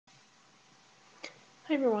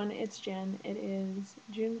Hi everyone, it's Jen. It is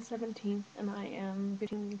June 17th and I am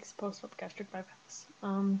 15 weeks post-op gastric bypass.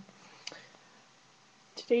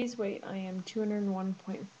 Today's weight, I am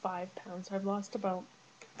 201.5 pounds. So I've lost about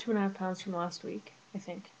 2.5 pounds from last week, I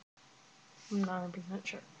think. I'm not 100%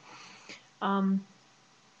 sure.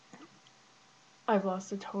 I've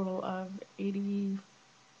lost a total of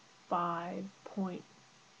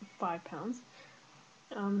 85.5 pounds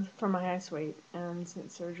from my highest weight, and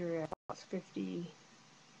since surgery I've lost 53.5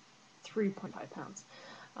 pounds.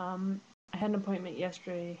 I had an appointment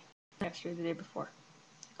yesterday, the day before,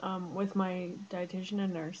 with my dietitian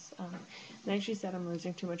and nurse, and she said I'm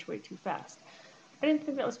losing too much weight too fast. I didn't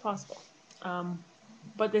think that was possible,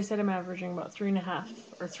 but they said I'm averaging about 3.5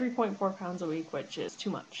 or 3.4 pounds a week, which is too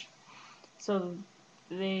much. So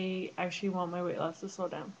they actually want my weight loss to slow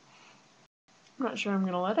down. I'm not sure I'm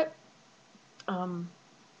going to let it,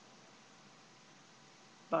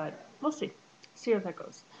 but we'll see how that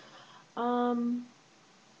goes. Other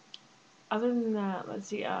than that, let's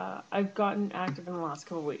see, I've gotten active in the last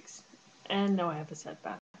couple of weeks, and no, I have a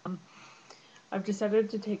setback. I've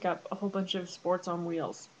decided to take up a whole bunch of sports on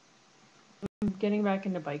wheels. I'm getting back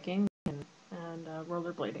into biking and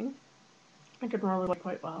rollerblading. I can rollerblade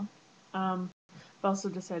quite well. I've also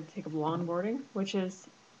decided to take up longboarding, which is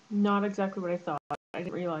not exactly what I thought. I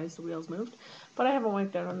didn't realize the wheels moved, but I haven't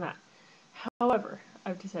wiped out on that. However,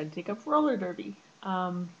 I've decided to take up roller derby,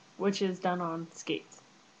 which is done on skates.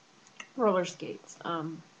 Roller skates.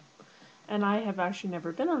 And I have actually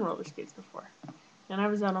never been on roller skates before. And I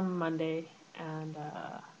was out on Monday, and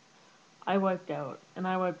I wiped out, and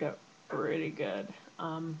I wiped out pretty good.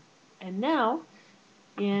 And now,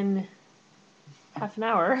 in half an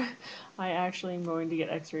hour, I actually am going to get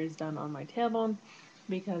x-rays done on my tailbone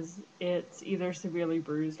because it's either severely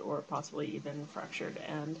bruised or possibly even fractured.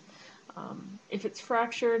 And if it's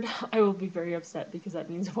fractured, I will be very upset because that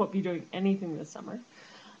means I won't be doing anything this summer.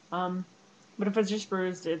 But if it's just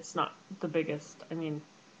bruised, it's not the biggest. I mean,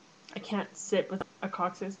 I can't sit with a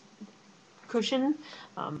coccyx cushion,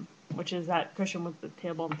 which is that cushion with the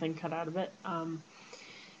tailbone thing cut out of it.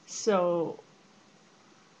 So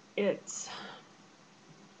it's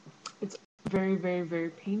very, very, very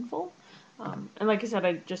painful. And like I said,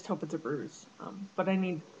 I just hope it's a bruise. But I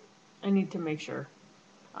need to make sure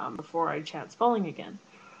before I chance falling again.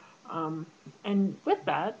 And with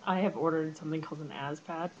that, I have ordered something called an AS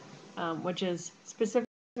pad, which is specific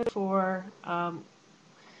for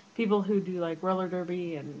people who do like roller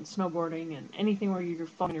derby and snowboarding and anything where you're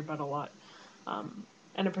falling your butt a lot,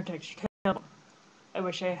 and it protects your tailbone. I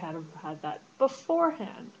wish I had that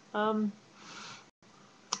beforehand.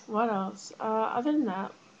 What else? Other than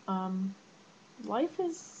that, life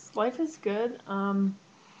is good.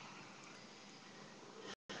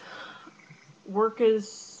 Work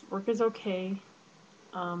is okay.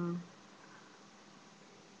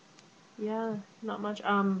 Yeah, not much.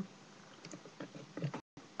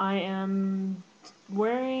 I am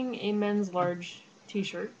wearing a men's large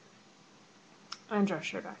t-shirt and dress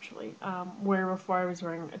shirt actually, where before I was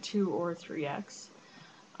wearing a 2 or 3X.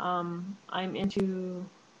 I'm into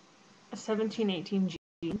a 17-18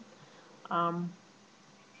 jean,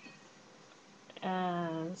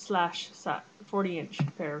 slash 40-inch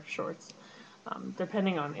pair of shorts,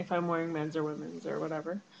 depending on if I'm wearing men's or women's or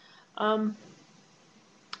whatever. And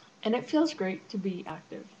it feels great to be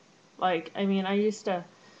active. Like, I mean, I used to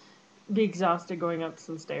be exhausted going up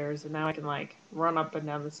some stairs, and now I can like run up and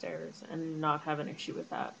down the stairs and not have an issue with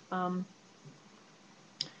that.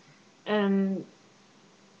 And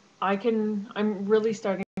I'm really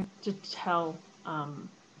starting to tell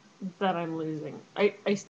that I'm losing. I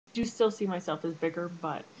do still see myself as bigger,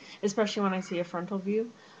 but especially when I see a frontal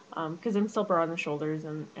view, because I'm still broad in the shoulders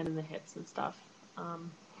and in the hips and stuff.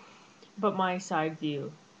 But my side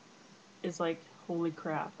view is like, holy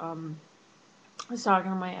crap. I was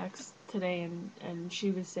talking to my ex today, and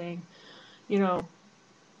she was saying, you know,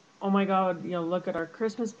 oh my god, you know, look at our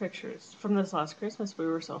Christmas pictures from this last Christmas. We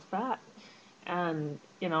were so fat. And,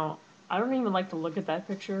 you know, I don't even like to look at that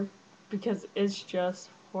picture because it's just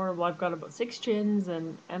horrible. I've got about 6 chins,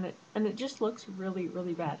 and it just looks really,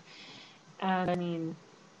 really bad. And I mean,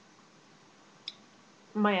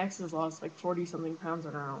 my ex has lost like 40 something pounds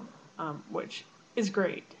on her own, which is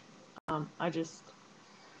great. I just,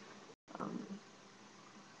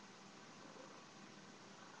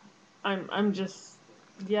 I'm just,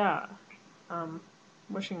 yeah,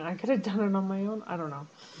 wishing I could have done it on my own. I don't know.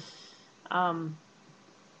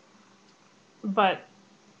 But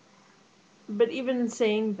even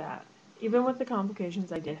saying that, even with the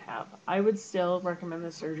complications I did have, I would still recommend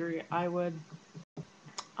the surgery. I would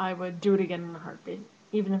do it again in a heartbeat.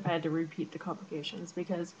 even if I had to repeat the complications,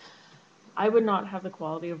 because I would not have the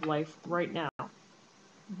quality of life right now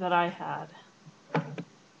that I had,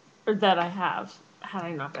 or that I have, had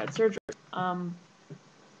I not had surgery.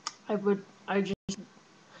 I would, I just,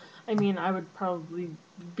 I mean, I would probably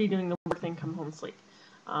be doing the work thing, come home, sleep.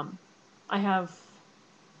 I have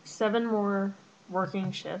 7 more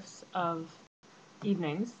working shifts of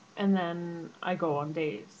evenings, and then I go on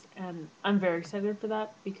days. And I'm very excited for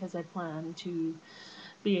that because I plan to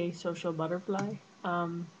be a social butterfly.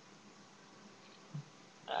 I'm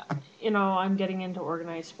getting into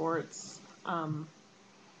organized sports. I'm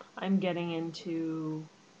getting into,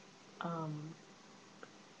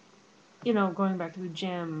 going back to the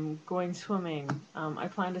gym, going swimming. I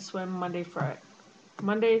plan to swim Monday,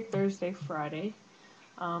 Thursday, Friday.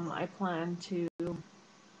 I plan to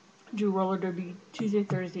do roller derby Tuesday,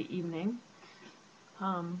 Thursday evening.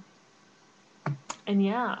 And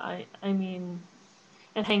yeah, I mean,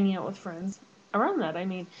 and hanging out with friends around that. I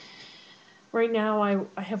mean, right now I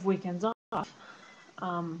have weekends off,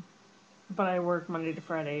 but I work Monday to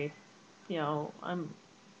Friday. I'm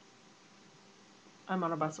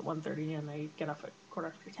on a bus at 1:30 and I get off at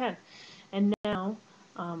 10:15. And now,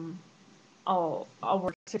 I'll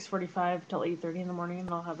work 6:45 till 8:30 in the morning, and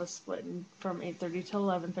I'll have a split from 8:30 till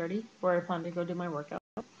 11:30 where I plan to go do my workout.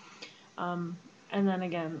 And then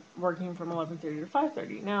again, working from 11:30 to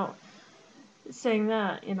 5:30. Now, saying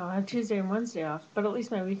that, I have Tuesday and Wednesday off, but at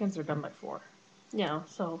least my weekends are done by 4.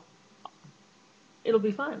 So it'll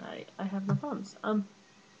be fine. I have no problems.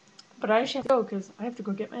 But I actually have to go because I have to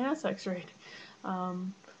go get my ass x-rayed.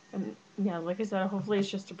 And yeah, like I said, hopefully it's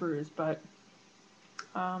just a bruise, but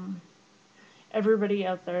everybody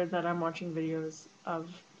out there that I'm watching videos of,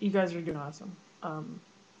 you guys are doing awesome.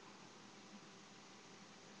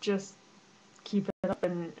 Just keep it up,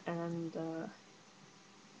 and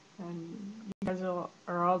you guys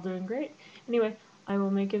are all doing great. Anyway, I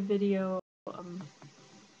will make a video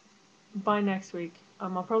by next week.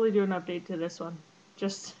 I'll probably do an update to this one,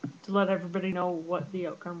 just to let everybody know what the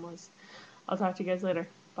outcome was. I'll talk to you guys later.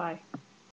 Bye.